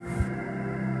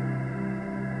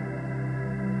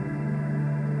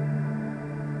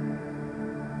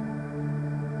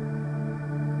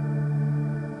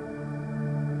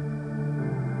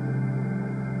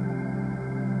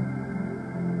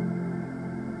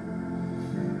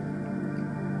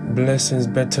Blessings,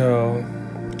 Bethel.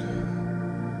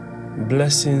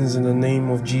 Blessings in the name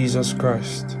of Jesus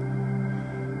Christ.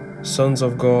 Sons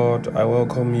of God, I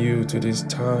welcome you to this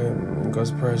time in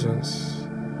God's presence.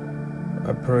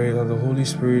 I pray that the Holy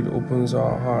Spirit opens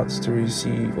our hearts to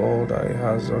receive all that He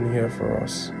has on here for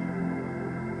us.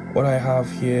 What I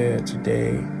have here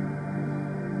today,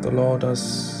 the Lord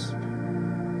has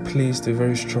placed a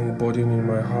very strong burden in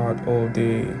my heart all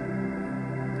day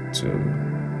to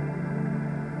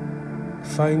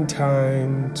find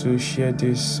time to share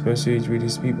this message with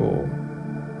His people.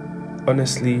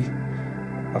 Honestly,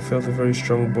 I felt a very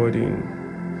strong burden.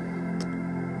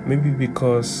 Maybe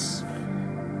because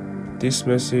this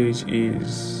message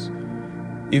is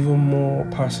even more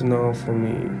personal for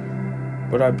me,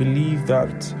 but I believe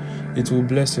that it will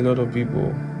bless a lot of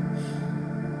people.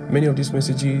 Many of these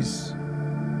messages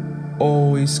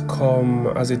always come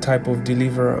as a type of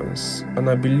deliverance, and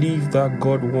I believe that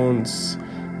God wants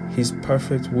His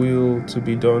perfect will to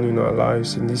be done in our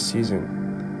lives in this season.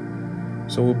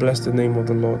 So we'll bless the name of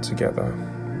the Lord together.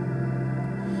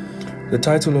 The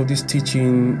title of this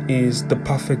teaching is The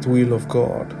Perfect Will of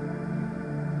God.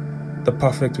 The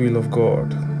Perfect Will of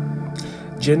God.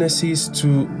 Genesis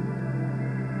 2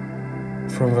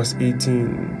 from verse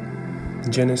 18.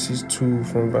 Genesis 2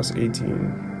 from verse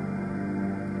 18.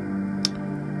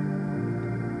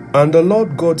 And the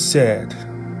Lord God said,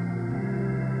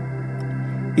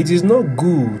 "It is not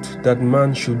good that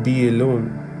man should be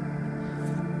alone.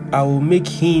 I will make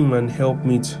him an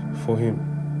helpmeet for him."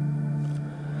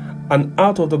 And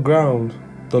out of the ground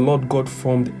the Lord God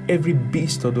formed every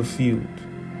beast of the field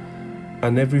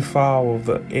and every fowl of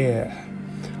the air,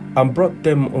 and brought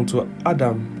them unto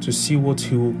Adam to see what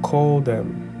he would call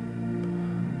them.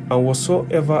 And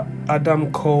whatsoever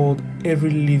Adam called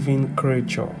every living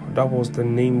creature, that was the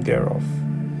name thereof.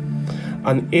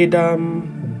 And Adam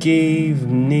gave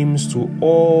names to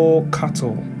all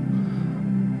cattle,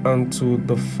 and to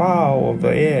the fowl of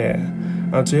the air,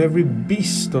 and to every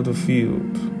beast of the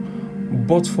field.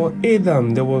 But for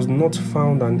Adam there was not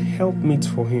found an helpmeet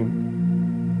for him.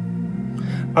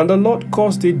 And the Lord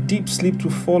caused a deep sleep to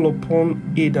fall upon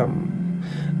Adam,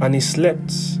 and he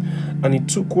slept, and he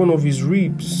took one of his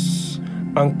ribs,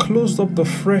 and closed up the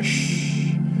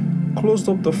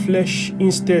flesh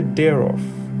instead thereof.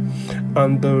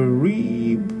 And the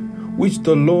rib which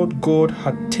the Lord God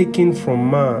had taken from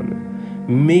man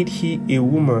made he a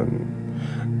woman,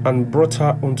 and brought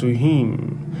her unto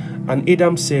him. And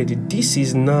Adam said, "This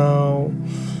is now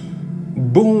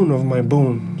bone of my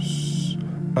bones,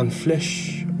 and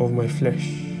flesh of my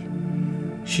flesh.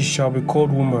 She shall be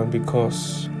called woman,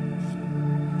 because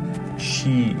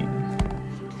she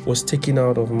was taken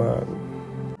out of man."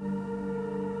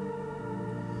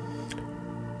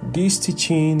 This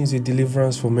teaching is a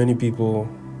deliverance for many people.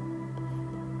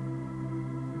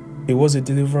 It was a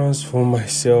deliverance for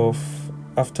myself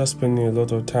after spending a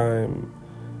lot of time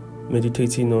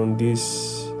meditating on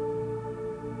this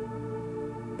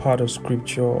part of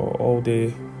scripture all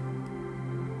day.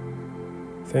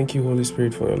 Thank you, Holy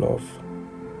Spirit, for your love.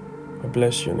 I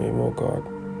bless your name, oh God.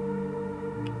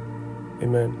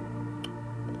 Amen.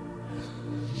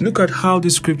 Look at how the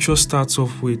scripture starts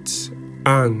off with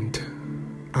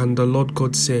and the Lord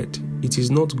God said, "It is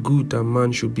not good that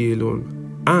man should be alone."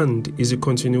 And is a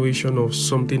continuation of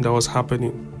something that was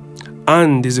happening.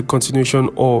 And is a continuation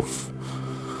of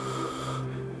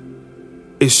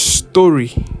a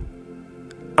story.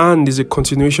 And is a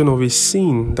continuation of a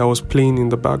scene that was playing in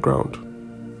the background.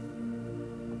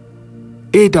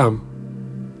 Adam,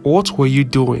 what were you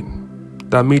doing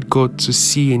that made God to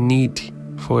see a need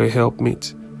for a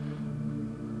helpmeet?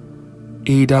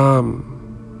 Adam,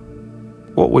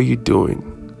 what were you doing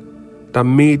that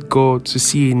made God to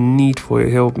see a need for a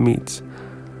helpmeet?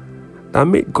 That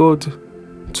made God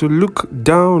to look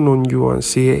down on you and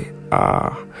say,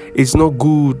 it's not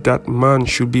good that man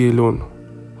should be alone.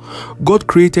 God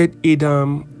created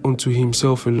Adam unto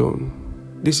himself alone.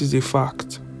 This is a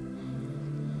fact.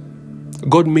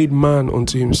 God made man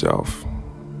unto himself.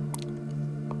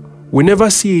 We never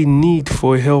see a need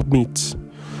for a helpmeet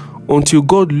until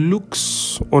God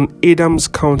looks on Adam's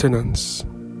countenance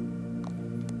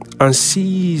and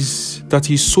sees that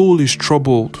his soul is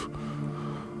troubled.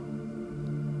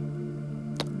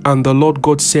 And the Lord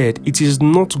God said, "It is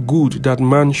not good that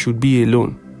man should be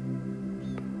alone."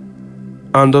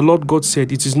 And the Lord God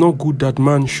said, "It is not good that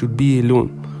man should be alone."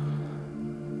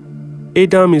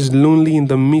 Adam is lonely in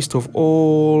the midst of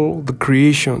all the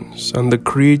creations and the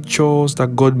creatures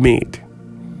that God made.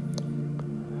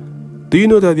 Do you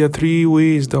know that there are 3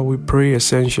 ways that we pray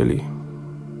essentially?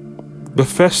 The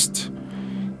first,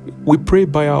 we pray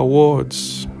by our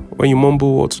words. When you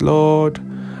mumble words, Lord,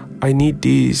 I need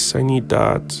this, I need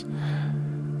that.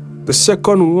 The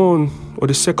second one, or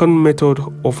the second method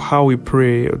of how we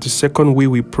pray, or the second way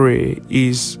we pray,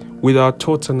 is with our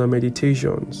thoughts and our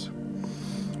meditations.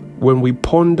 When we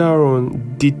ponder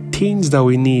on the things that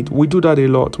we need, we do that a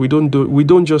lot. We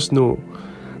don't just know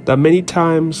that many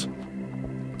times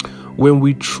when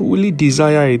we truly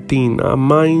desire a thing, our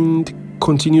mind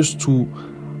continues to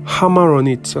hammer on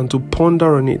it and to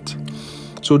ponder on it.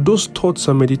 So those thoughts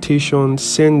and meditations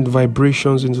send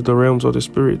vibrations into the realms of the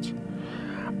Spirit.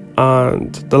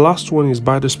 And the last one is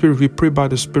by the Spirit. We pray by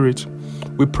the Spirit.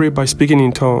 We pray by speaking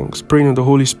in tongues, praying in the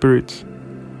Holy Spirit.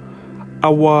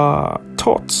 Our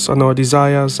thoughts and our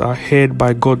desires are heard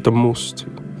by God the most.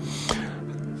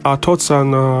 Our thoughts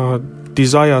and our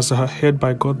desires are heard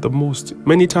by God the most.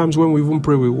 Many times when we even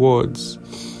pray with words,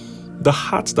 the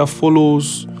heart that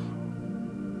follows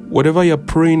whatever you're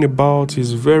praying about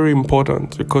is very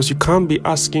important, because you can't be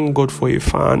asking God for a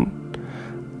fan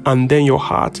and then your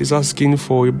heart is asking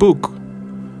for a book.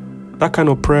 That kind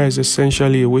of prayer is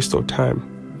essentially a waste of time.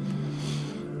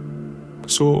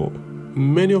 So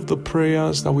many of the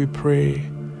prayers that we pray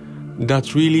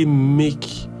that really make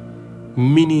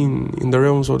meaning in the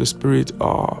realms of the Spirit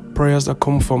are prayers that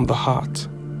come from the heart.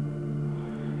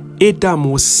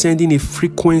 Adam was sending a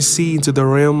frequency into the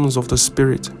realms of the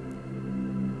Spirit.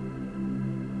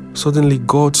 Suddenly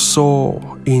God saw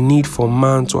a need for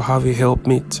man to have a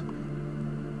helpmate.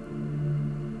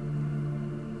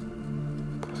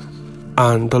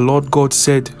 And the Lord God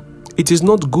said, "It is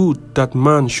not good that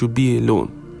man should be alone."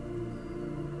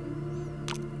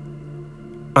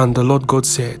 And the Lord God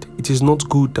said, "It is not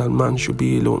good that man should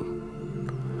be alone.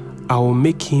 I will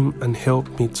make him an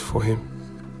helpmate for him."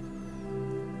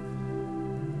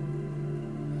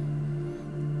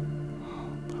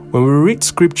 When we read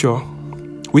scripture,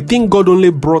 we think God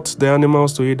only brought the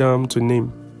animals to Adam to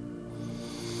name.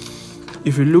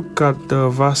 If you look at the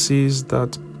verses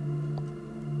that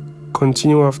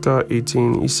continue after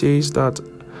 18, it says that,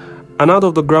 "And out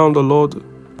of the ground the Lord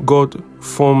God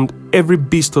formed every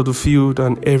beast of the field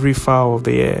and every fowl of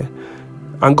the air.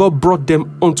 And God brought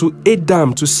them unto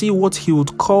Adam to see what he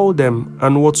would call them.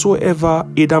 And whatsoever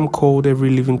Adam called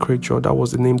every living creature, that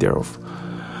was the name thereof."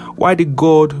 Why did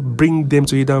God bring them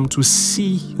to Adam? To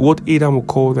see what Adam would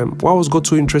call them. Why was God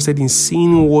so interested in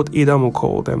seeing what Adam would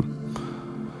call them?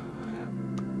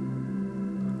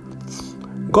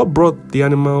 God brought the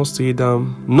animals to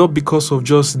Adam not because of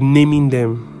just naming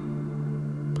them.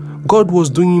 God was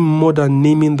doing more than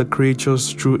naming the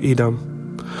creatures through Adam.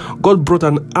 God brought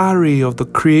an array of the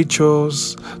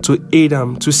creatures to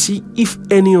Adam to see if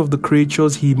any of the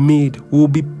creatures he made will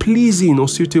be pleasing or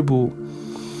suitable,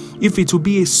 if it will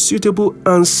be a suitable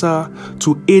answer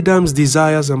to Adam's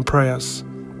desires and prayers.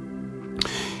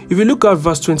 If you look at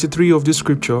verse 23 of this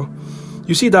scripture,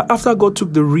 you see that after God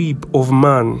took the rib of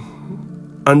man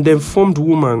and then formed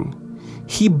woman,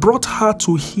 he brought her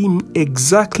to him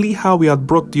exactly how he had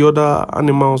brought the other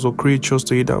animals or creatures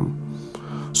to Adam.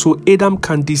 So Adam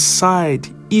can decide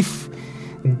if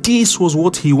this was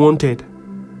what he wanted.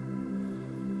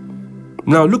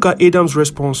 Now look at Adam's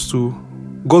response to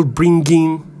God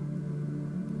bringing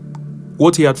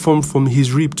what he had formed from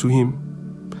his rib to him.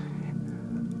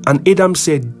 And Adam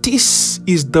said, "This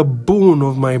is the bone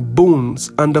of my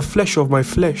bones and the flesh of my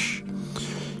flesh.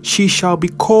 She shall be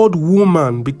called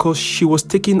woman because she was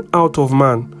taken out of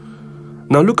man."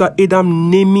 Now look at Adam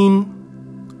naming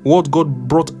what God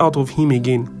brought out of him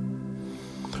again.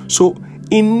 So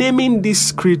in naming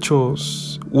these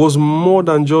creatures was more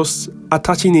than just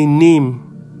attaching a name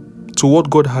to what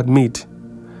God had made.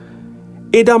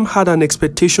 Adam had an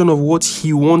expectation of what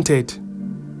he wanted,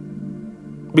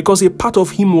 because a part of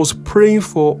him was praying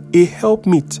for a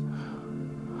helpmeet.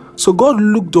 So God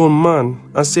looked on man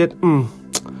and said,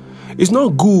 "It's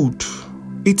not good.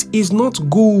 It is not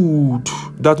good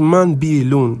that man be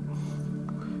alone."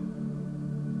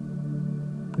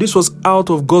 This was out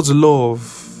of God's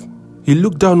love. He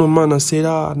looked down on man and said,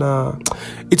 "Nah,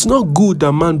 it's not good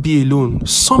that man be alone.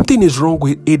 Something is wrong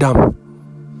with Adam.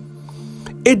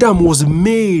 Adam was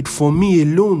made for me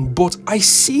alone, but I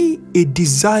see a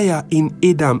desire in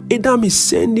Adam. Adam is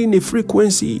sending a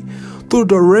frequency through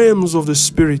the realms of the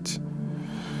Spirit.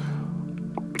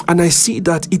 And I see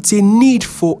that it's a need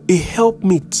for a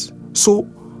helpmeet." So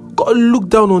God looked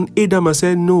down on Adam and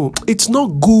said, "No, it's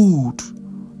not good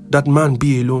that man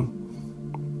be alone."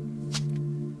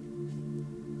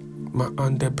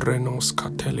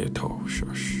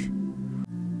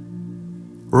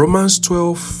 Romans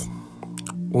 12,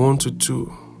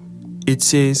 1-2. It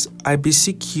says, "I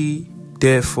beseech ye,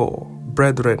 therefore,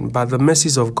 brethren, by the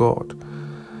mercies of God,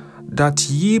 that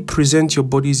ye present your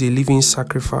bodies a living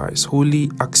sacrifice, wholly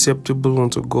acceptable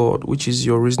unto God, which is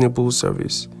your reasonable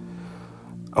service.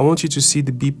 I want you to see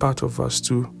the B part of verse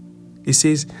 2. It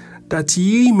says, that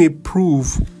ye may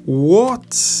prove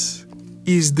what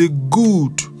is the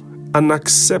good and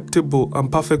acceptable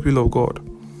and perfect will of God.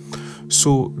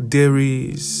 So there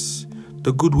is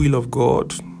the good will of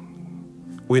God.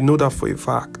 We know that for a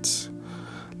fact.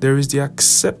 There is the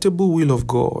acceptable will of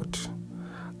God.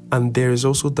 And there is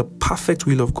also the perfect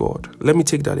will of God. Let me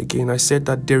take that again. I said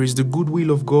that there is the good will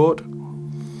of God.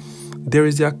 There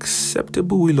is the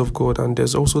acceptable will of God. And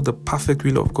there's also the perfect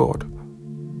will of God.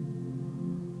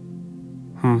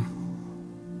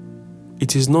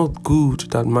 It is not good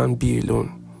that man be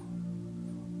alone.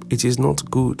 It is not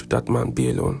good that man be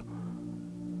alone.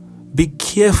 Be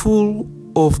careful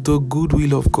of the good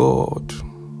will of God.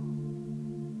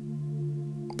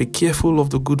 Be careful of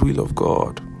the good will of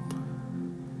God.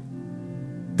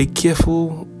 Be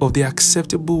careful of the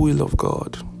acceptable will of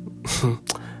God.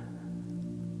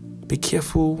 Be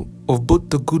careful of both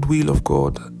the good will of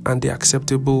God and the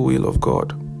acceptable will of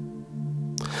God.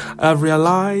 I've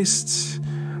realized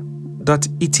that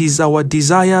it is our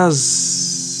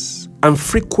desires and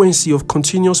frequency of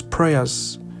continuous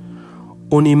prayers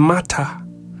on a matter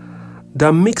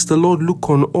that makes the Lord look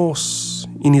on us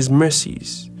in His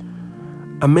mercies.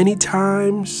 And many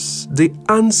times the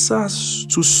answers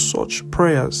to such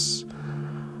prayers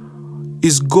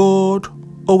is God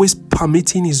always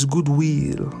permitting His good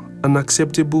will and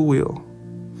acceptable will.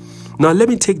 Now let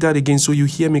me take that again so you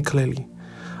hear me clearly.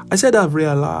 I said I've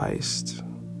realized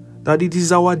that it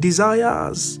is our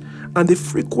desires and the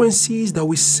frequencies that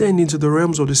we send into the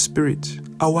realms of the Spirit,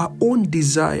 our own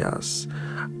desires,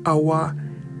 our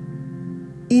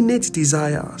innate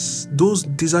desires, those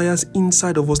desires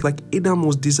inside of us, like Adam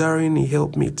was desiring a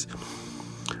helpmate,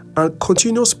 and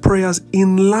continuous prayers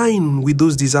in line with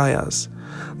those desires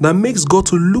that makes God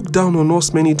to look down on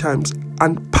us many times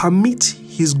and permit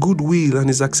His good will and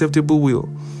His acceptable will.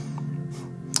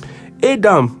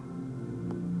 Adam,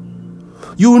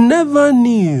 you never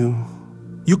knew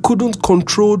you couldn't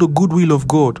control the good will of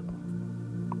God.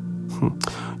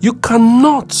 You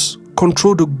cannot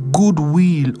control the good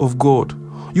will of God.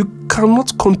 You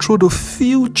cannot control the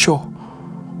future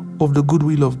of the good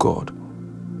will of God.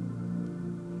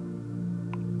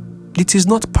 It is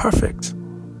not perfect.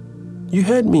 You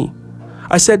heard me.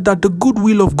 I said that the good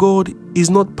will of God is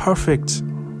not perfect.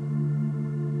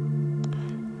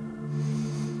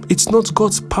 It's not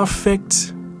God's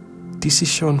perfect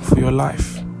decision for your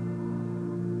life.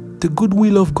 The good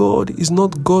will of God is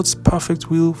not God's perfect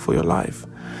will for your life.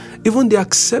 Even the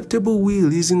acceptable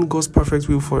will isn't God's perfect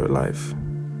will for your life.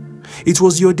 It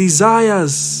was your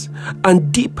desires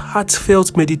and deep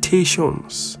heartfelt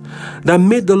meditations that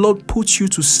made the Lord put you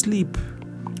to sleep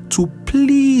to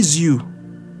please you.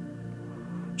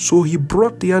 So He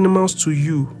brought the animals to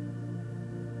you.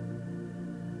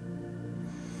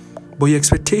 But your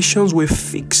expectations were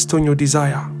fixed on your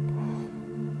desire.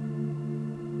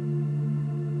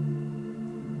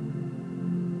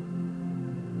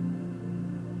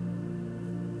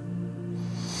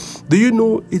 Do you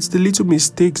know it's the little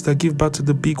mistakes that give back to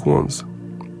the big ones?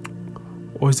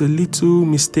 Or it's the little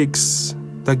mistakes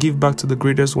that give back to the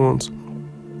greatest ones?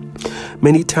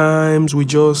 Many times we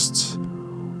just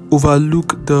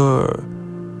overlook the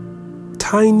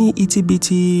tiny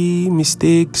itty-bitty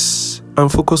mistakes and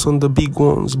focus on the big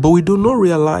ones. But we do not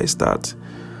realize that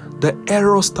the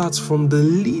error starts from the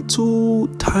little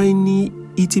tiny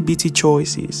itty-bitty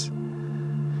choices.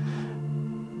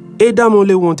 Adam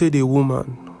only wanted a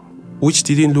woman, which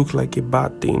didn't look like a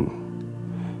bad thing.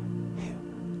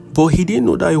 But he didn't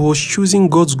know that he was choosing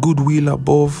God's good will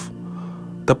above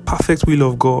the perfect will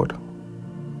of God.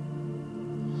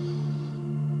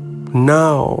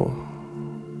 Now,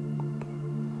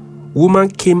 woman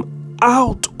came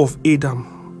out of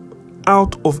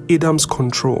Adam's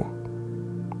control.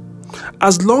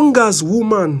 As long as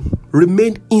woman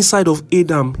remained inside of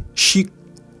Adam, she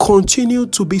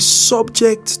continued to be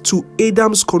subject to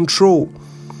Adam's control.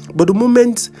 But the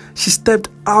moment she stepped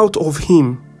out of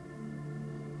him,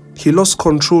 he lost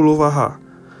control over her.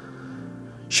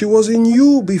 She was in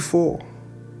you before,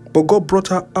 but God brought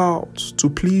her out to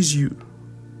please you.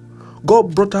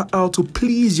 God brought her out to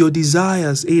please your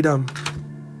desires, Adam.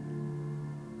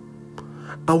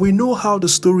 And we know how the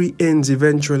story ends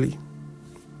eventually.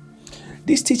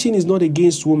 This teaching is not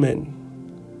against women.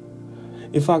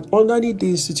 In fact, underneath the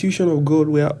institution of God,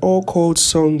 we are all called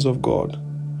sons of God.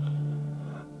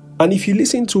 And if you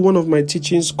listen to one of my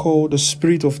teachings called The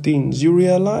Spirit of Things, you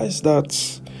realize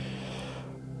that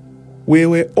we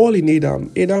were all in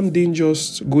Adam. Adam didn't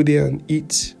just go there and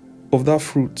eat of that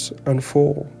fruit and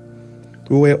fall.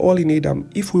 We were all in Adam.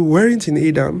 If we weren't in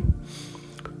Adam,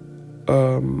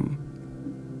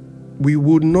 we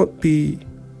would not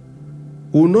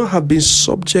have been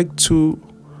subject to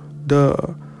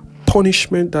the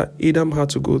punishment that Adam had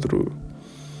to go through.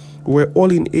 We're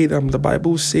all in Adam. The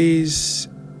Bible says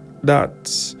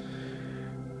that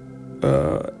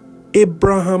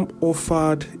Abraham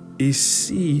offered a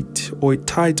seed or a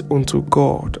tithe unto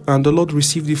God, and the Lord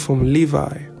received it from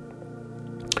Levi.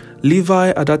 Levi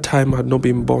at that time had not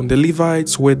been born. The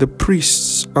Levites were the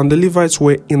priests, and the Levites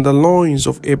were in the loins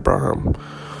of Abraham.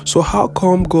 So how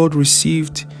come God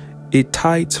received a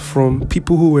tithe from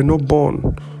people who were not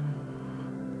born?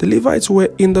 The Levites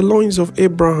were in the loins of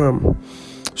Abraham.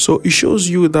 So it shows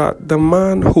you that the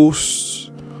man hosts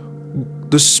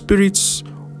the spirits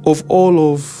of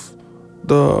all of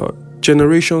the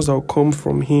generations that will come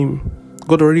from him.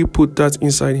 God already put that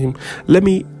inside him. Let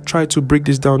me try to break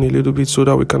this down a little bit so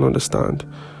that we can understand.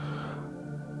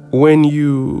 When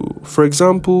you, for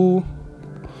example,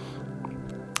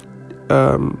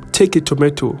 take a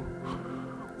tomato.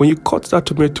 When you cut that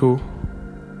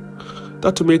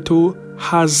tomato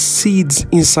has seeds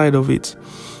inside of it.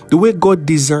 The way God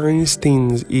designs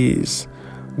things is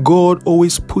God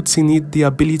always puts in it the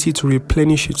ability to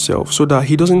replenish itself, so that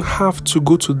he doesn't have to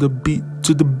go to the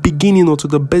beginning or to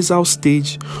the basal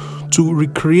stage to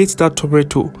recreate that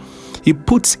tomato. He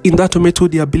puts in that tomato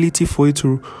the ability for it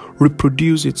to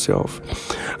reproduce itself.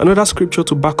 Another scripture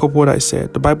to back up what I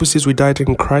said. The Bible says we died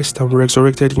in Christ and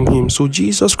resurrected in him. So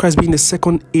Jesus Christ, being the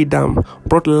second Adam,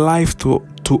 brought life to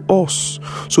us.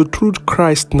 So through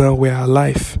Christ now we are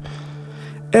alive.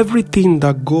 Everything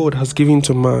that God has given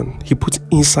to man, he puts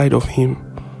inside of him.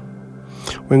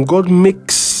 When God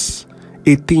makes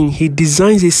a thing, he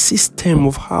designs a system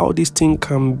of how this thing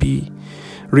can be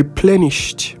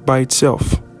replenished by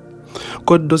itself.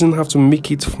 God doesn't have to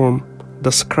make it from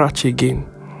the scratch again.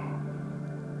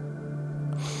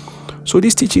 So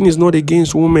this teaching is not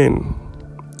against women.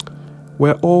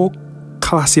 We're all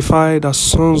classified as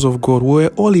sons of God. We're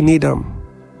all in Adam.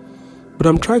 But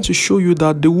I'm trying to show you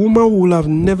that the woman will have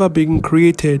never been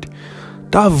created.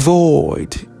 That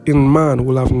void in man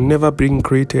will have never been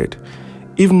created,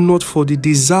 if not for the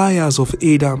desires of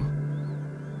Adam.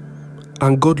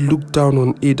 And God looked down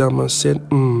on Adam and said,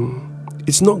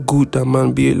 it's not good that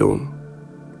man be alone.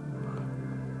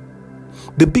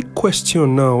 The big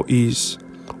question now is,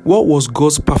 what was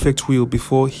God's perfect will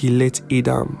before he let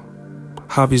Adam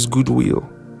have his good will?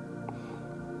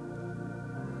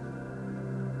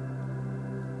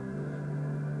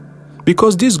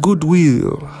 Because this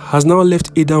goodwill has now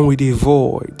left Adam with a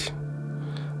void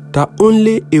that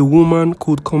only a woman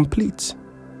could complete.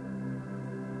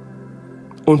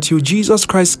 Until Jesus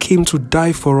Christ came to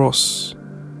die for us.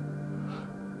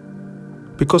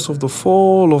 Because of the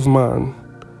fall of man.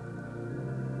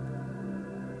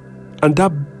 And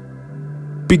that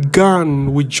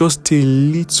began with just a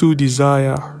little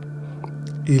desire.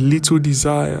 A little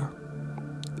desire.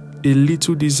 A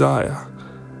little desire.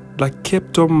 That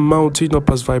kept on mounting up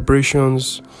as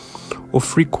vibrations or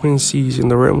frequencies in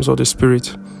the realms of the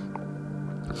spirit.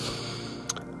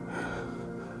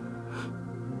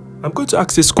 I'm going to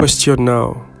ask this question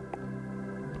now.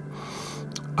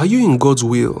 Are you in God's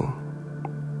will?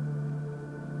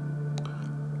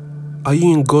 Are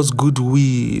you in God's good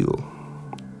will?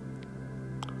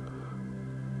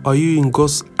 Are you in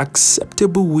God's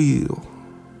acceptable will?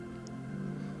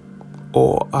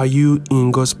 Or are you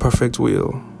in God's perfect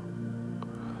will?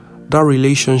 That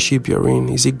relationship you're in,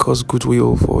 is it God's good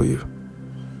will for you?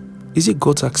 Is it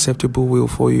God's acceptable will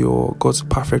for you or God's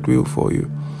perfect will for you?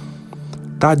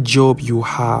 That job you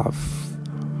have,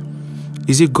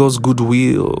 is it God's good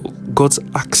will, God's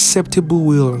acceptable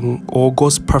will, or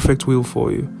God's perfect will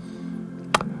for you?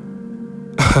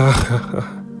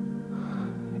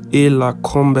 Ela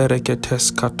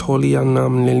combereketes katolia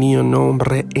nam lelio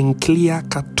nombre enklia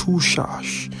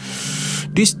katushash.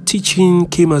 This teaching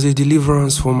came as a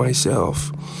deliverance for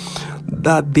myself.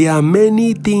 That there are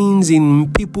many things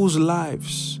in people's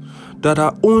lives that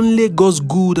are only God's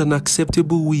good and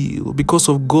acceptable will because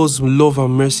of God's love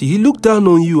and mercy. He looked down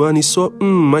on you and he saw,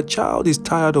 my child is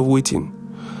tired of waiting.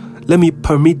 Let me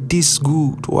permit this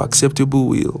good or acceptable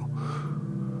will.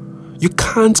 You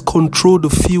can't control the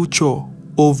future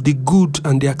of the good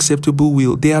and the acceptable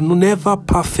will. They are never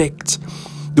perfect.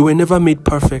 They were never made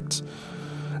perfect.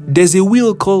 There's a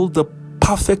will called the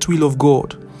perfect will of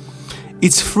God.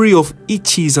 It's free of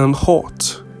itches and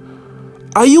hurt.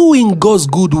 Are you in God's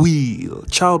good will,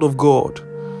 child of God?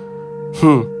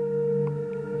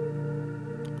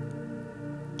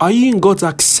 Are you in God's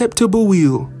acceptable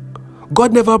will?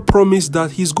 God never promised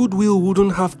that his goodwill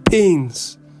wouldn't have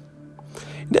pains.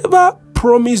 He never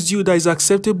promised you that his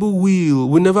acceptable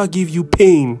will never give you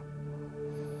pain.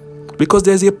 Because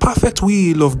there's a perfect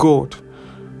will of God.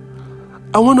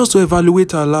 I want us to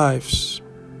evaluate our lives.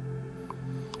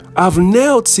 I've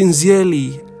knelt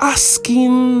sincerely,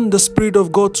 asking the Spirit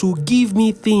of God to give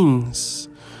me things.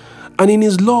 And in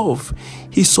his love,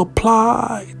 he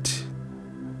supplied.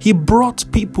 He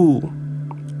brought people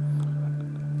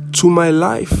to my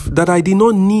life that I did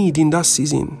not need in that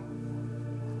season.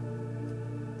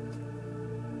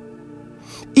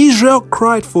 Israel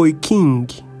cried for a king.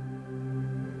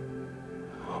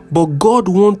 But God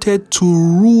wanted to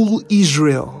rule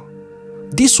Israel.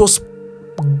 This was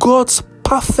God's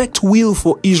perfect will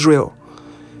for Israel.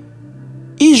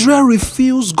 Israel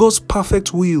refused God's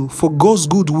perfect will for God's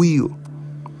good will.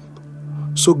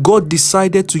 So God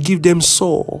decided to give them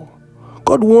Saul.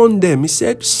 God warned them. He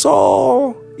said,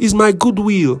 Saul is my good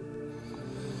will.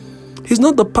 He's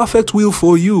not the perfect will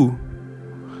for you.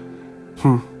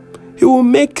 He will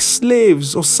make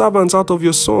slaves or servants out of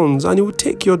your sons, and he will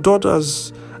take your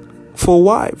daughters for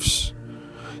wives.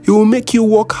 He will make you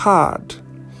work hard.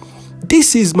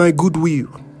 This is my good will,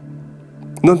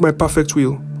 not my perfect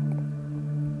will.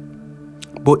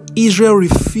 But Israel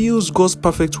refused God's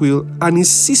perfect will and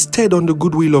insisted on the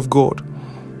good will of God.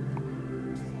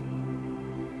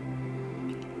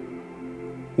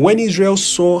 When Israel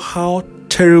saw how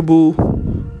terrible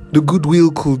the good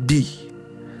will could be,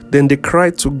 then they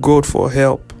cried to God for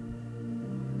help.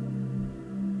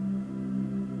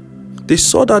 They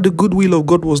saw that the good will of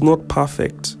God was not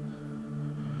perfect.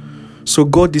 So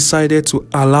God decided to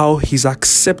allow his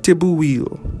acceptable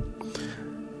will.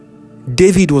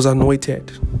 David was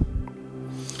anointed.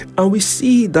 And we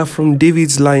see that from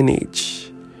David's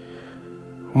lineage,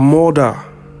 murder,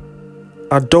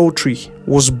 adultery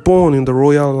was born in the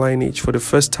royal lineage for the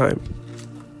first time.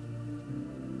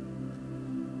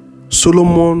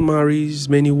 Solomon marries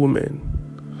many women.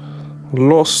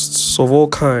 Lusts of all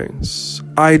kinds,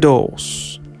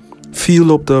 idols,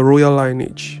 fill up the royal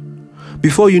lineage.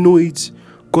 Before you know it,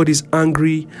 God is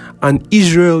angry and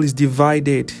Israel is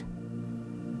divided.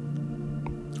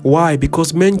 Why?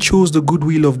 Because men chose the good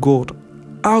will of God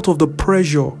out of the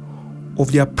pressure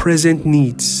of their present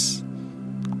needs.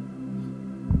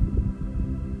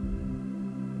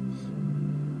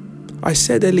 I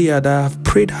said earlier that I have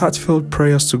prayed heartfelt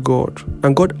prayers to God,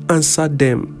 and God answered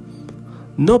them.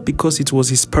 Not because it was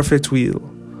his perfect will,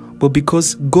 but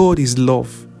because God is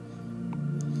love.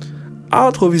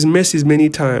 Out of his mercies many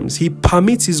times, he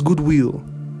permits his good will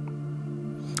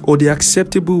or the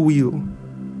acceptable will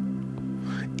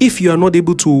if you are not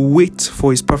able to wait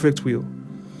for his perfect will.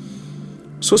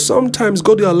 So sometimes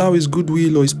God will allow his good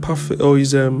will or his perfect or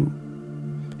his he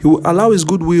will allow his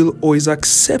good will or his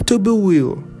acceptable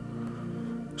will,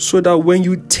 so that when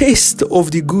you taste of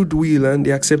the good will and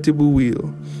the acceptable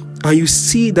will, and you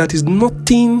see that is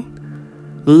nothing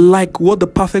like what the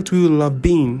perfect will will have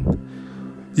been,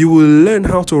 you will learn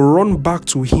how to run back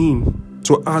to him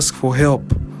to ask for help.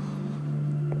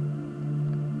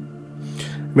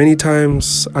 Many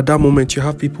times at that moment, you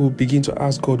have people begin to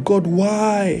ask God, God,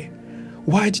 why?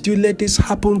 Why did you let this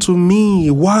happen to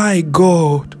me? Why,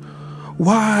 God?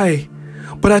 Why?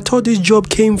 But I thought this job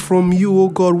came from you, oh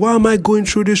God. Why am I going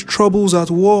through these troubles at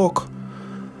work?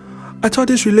 I thought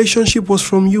this relationship was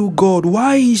from you, God.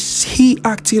 Why is he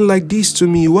acting like this to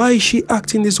me? Why is she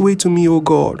acting this way to me, oh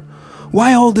God?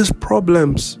 Why all these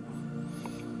problems?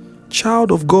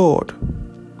 Child of God,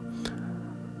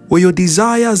 were your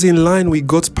desires in line with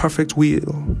God's perfect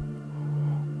will?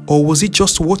 Or was it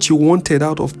just what you wanted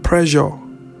out of pressure?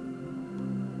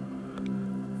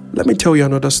 Let me tell you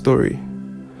another story.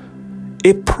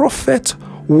 A prophet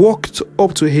walked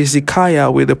up to Hezekiah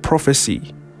with a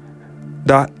prophecy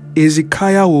that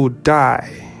Hezekiah will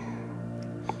die.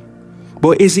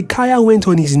 But Hezekiah went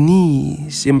on his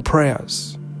knees in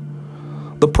prayers.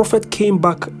 The prophet came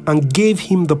back and gave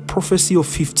him the prophecy of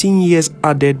 15 years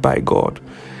added by God.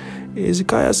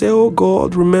 Hezekiah said, oh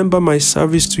God, remember my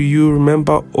service to you.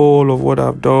 Remember all of what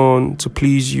I've done to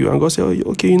please you. And God said,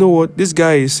 oh, okay, you know what? This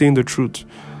guy is saying the truth.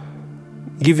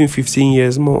 Give him 15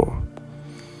 years more.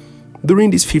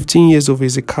 During these 15 years of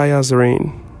Hezekiah's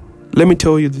reign, let me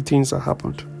tell you the things that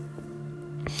happened.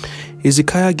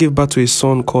 Hezekiah gave birth to a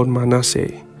son called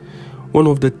Manasseh, one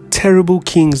of the terrible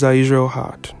kings that Israel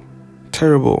had.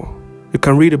 Terrible. You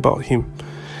can read about him.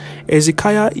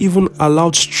 Hezekiah even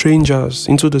allowed strangers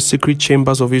into the secret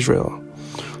chambers of Israel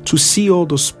to see all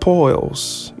the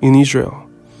spoils in Israel.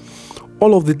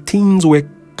 All of the things were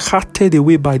carted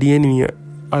away by the enemy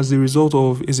as a result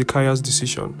of Hezekiah's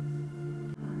decision.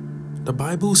 The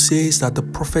Bible says that the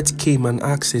prophet came and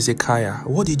asked Hezekiah,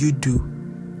 "What did you do?"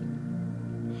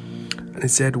 And he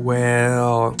said,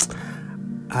 "Well,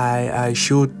 I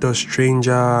showed the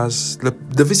strangers,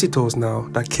 the visitors now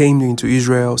that came into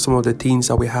Israel, some of the things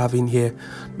that we have in here."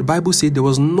 The Bible said there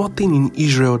was nothing in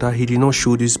Israel that he did not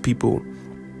show these people.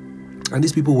 And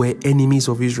these people were enemies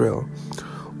of Israel.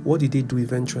 What did they do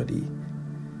eventually?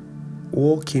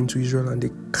 War came to Israel and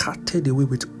they carted away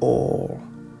with all.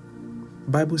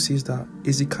 The Bible says that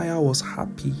Hezekiah was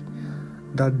happy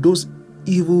that those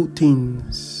evil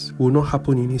things will not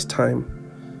happen in his time.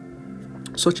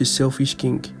 Such a selfish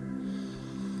king.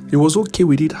 He was okay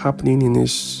with it happening in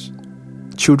his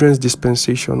children's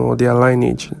dispensation or their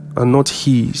lineage and not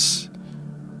his.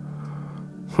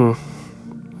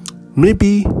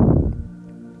 Maybe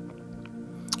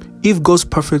if God's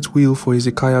perfect will for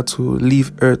Hezekiah to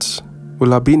leave earth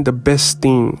will have been the best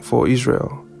thing for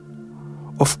Israel,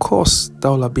 of course, that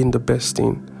will have been the best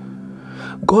thing.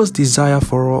 God's desire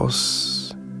for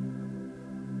us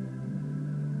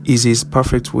is His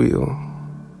perfect will.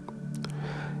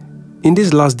 In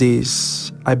these last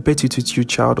days, I bet it with you,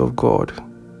 child of God,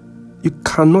 you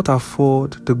cannot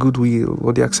afford the good will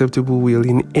or the acceptable will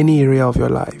in any area of your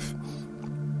life.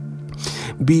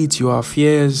 Be it your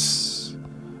affairs,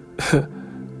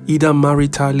 either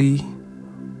maritally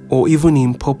or even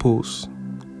in purpose.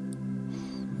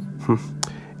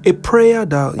 A prayer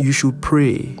that you should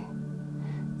pray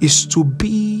is to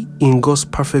be in God's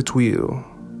perfect will.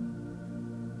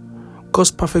 God's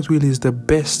perfect will is the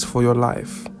best for your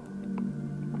life.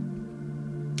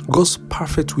 God's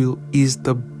perfect will is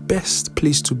the best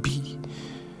place to be.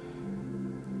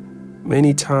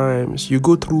 Many times you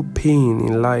go through pain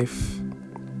in life.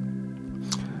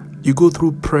 You go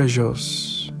through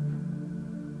pressures.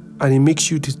 And it makes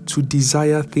you to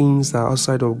desire things that are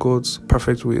outside of God's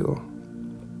perfect will.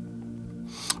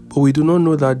 But we do not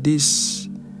know that this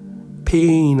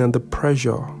pain and the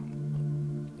pressure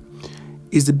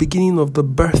is the beginning of the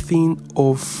birthing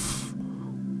of fruits.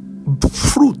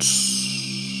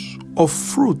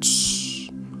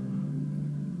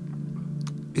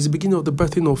 It's the beginning of the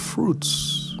birthing of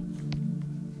fruits.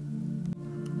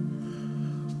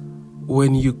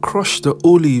 When you crush the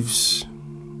olives,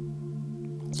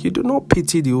 you do not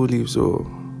pity the olives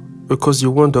because you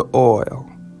want the oil.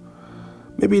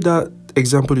 Maybe that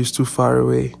example is too far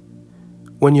away.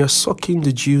 When you're sucking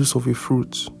the juice of a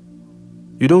fruit,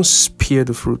 you don't spear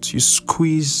the fruit, you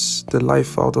squeeze the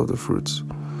life out of the fruit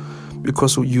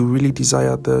because you really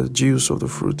desire the juice of the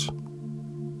fruit.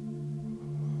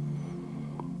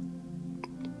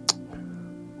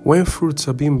 When fruits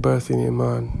are being birthed in a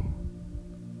man,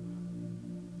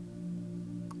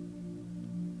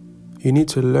 you need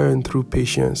to learn through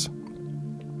patience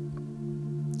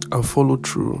and follow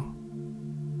through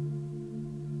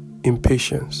in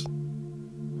patience.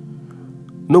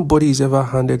 Nobody is ever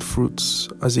handed fruits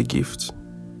as a gift.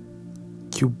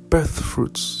 You birth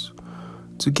fruits.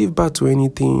 To give birth to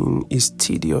anything is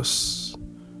tedious.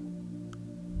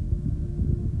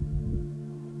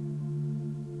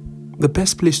 The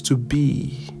best place to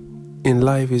be in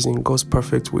life is in God's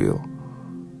perfect will.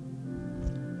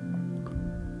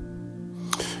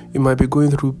 You might be going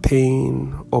through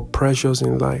pain or pressures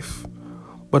in life,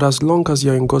 but as long as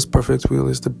you're in God's perfect will,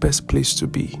 it's the best place to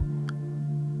be.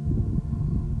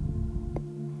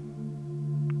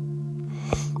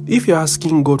 If you're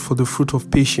asking God for the fruit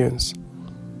of patience,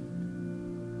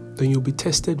 then you'll be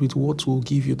tested with what will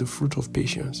give you the fruit of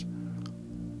patience.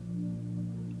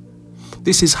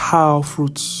 This is how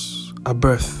fruits are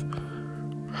birthed.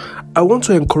 I want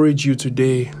to encourage you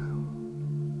today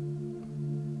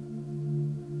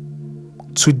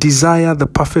to desire the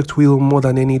perfect will more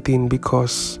than anything,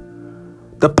 because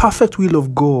the perfect will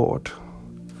of God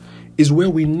is where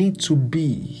we need to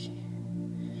be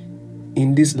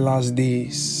in these last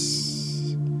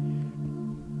days.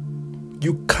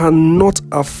 You cannot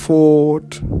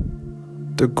afford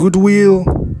the good will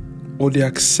or the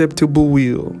acceptable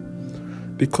will,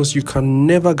 because you can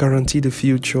never guarantee the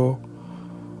future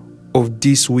of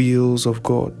these wills of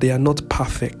God. They are not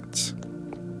perfect.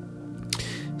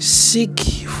 Seek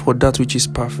for that which is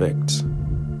perfect,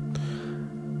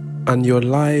 and your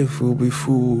life will be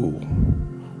full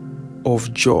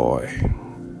of joy.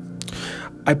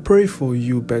 I pray for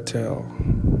you, Bethel.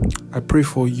 I pray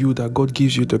for you that God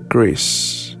gives you the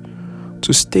grace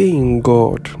to stay in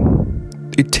God.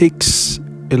 It takes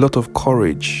a lot of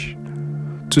courage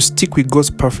to stick with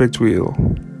God's perfect will.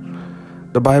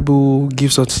 The Bible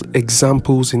gives us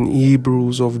examples in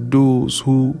Hebrews of those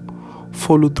who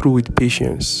follow through with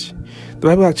patience. The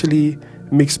Bible actually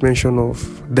makes mention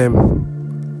of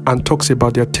them and talks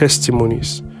about their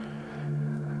testimonies.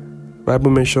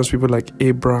 Bible mentions people like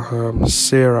Abraham,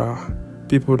 Sarah,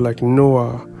 people like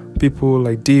Noah, people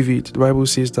like David. The Bible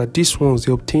says that these ones,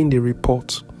 they obtained a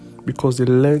report because they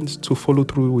learned to follow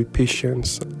through with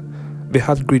patience. They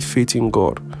had great faith in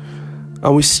God.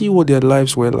 And we see what their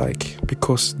lives were like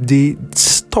because they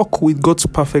stuck with God's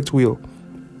perfect will.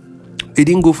 They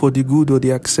didn't go for the good or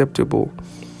the acceptable.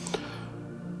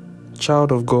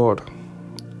 Child of God,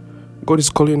 God is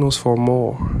calling us for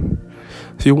more.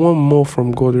 If you want more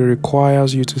from God, it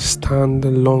requires you to stand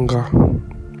longer.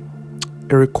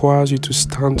 It requires you to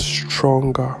stand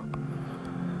stronger.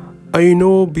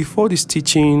 And before this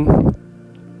teaching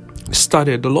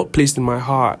started, the Lord placed in my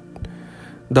heart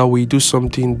that we do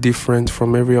something different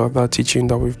from every other teaching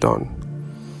that we've done.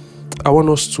 I want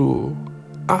us to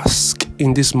ask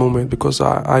in this moment, because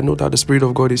I know that the Spirit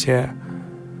of God is here.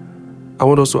 I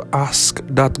want us to ask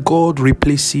that God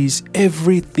replaces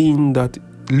everything that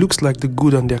looks like the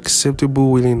good and the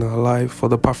acceptable will in our life for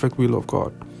the perfect will of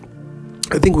God.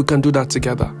 I think we can do that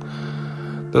together.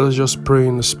 Let us just pray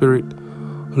in the Spirit.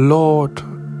 Lord,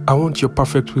 I want your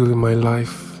perfect will in my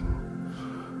life.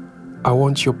 I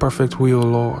want your perfect will,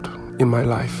 Lord, in my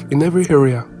life, in every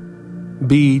area,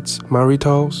 be it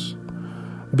maritals,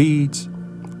 be it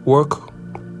work,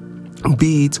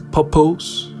 be it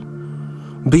purpose,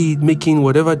 be it making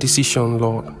whatever decision,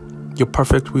 Lord. Your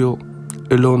perfect will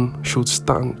alone should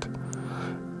stand.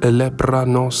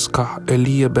 Elebranoska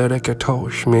elia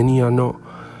bereketosh meniano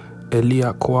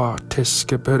elia qua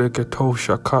teske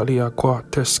bereketosha kalia qua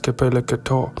teske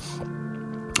beleketo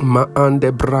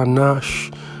maande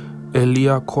branash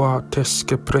elia qua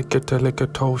teske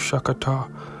preketeleketo shakata.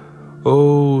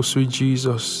 Oh, sweet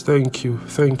Jesus, thank you,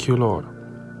 Lord.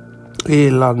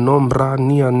 Ela nombra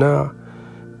niana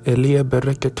elia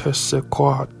bereketese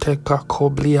qua teka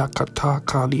koblia kata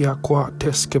kalia qua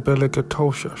teske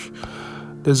beleketosha.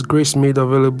 There's grace made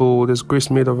available.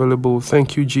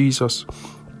 Thank you, Jesus.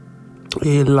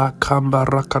 Ela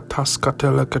kambarakatas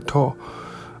kateleketo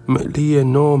melie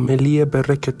no melie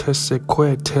bereketese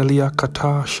kwe telia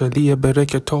kata shelie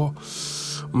bereketo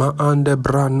ma ande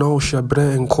brano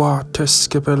shabre enkwa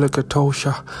teske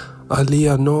beleketosha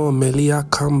alia no melia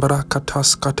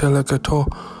kambarakatas kateleketo.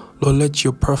 Lord, let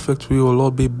your perfect will,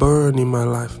 Lord, be burned in my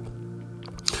life.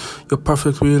 Your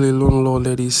perfect will alone, Lord,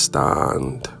 let it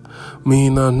stand.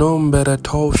 Mina nombere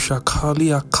tosha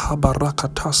kalia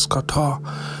kabarakatas kata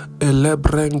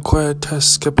elebrenque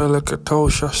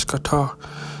teskebeleketosha skata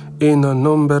in a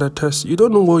nombere test. You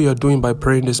don't know what you're doing by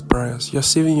praying these prayers. You're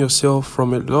saving yourself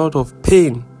from a lot of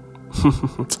pain.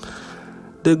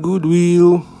 The good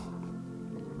will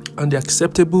and the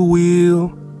acceptable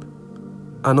will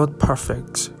are not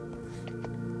perfect.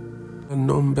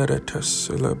 Nomberatus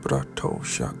celebrato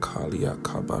shakalia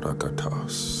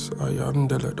kabarakatas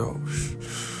ayandeledosh.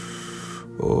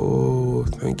 Oh,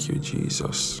 thank you,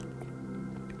 Jesus.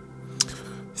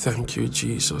 Thank you,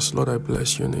 Jesus. Lord, I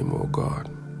bless your name, oh God.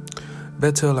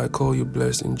 Bethel, I call you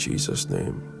blessed in Jesus'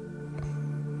 name.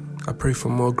 I pray for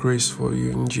more grace for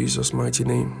you in Jesus' mighty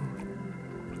name.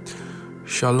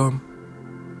 Shalom.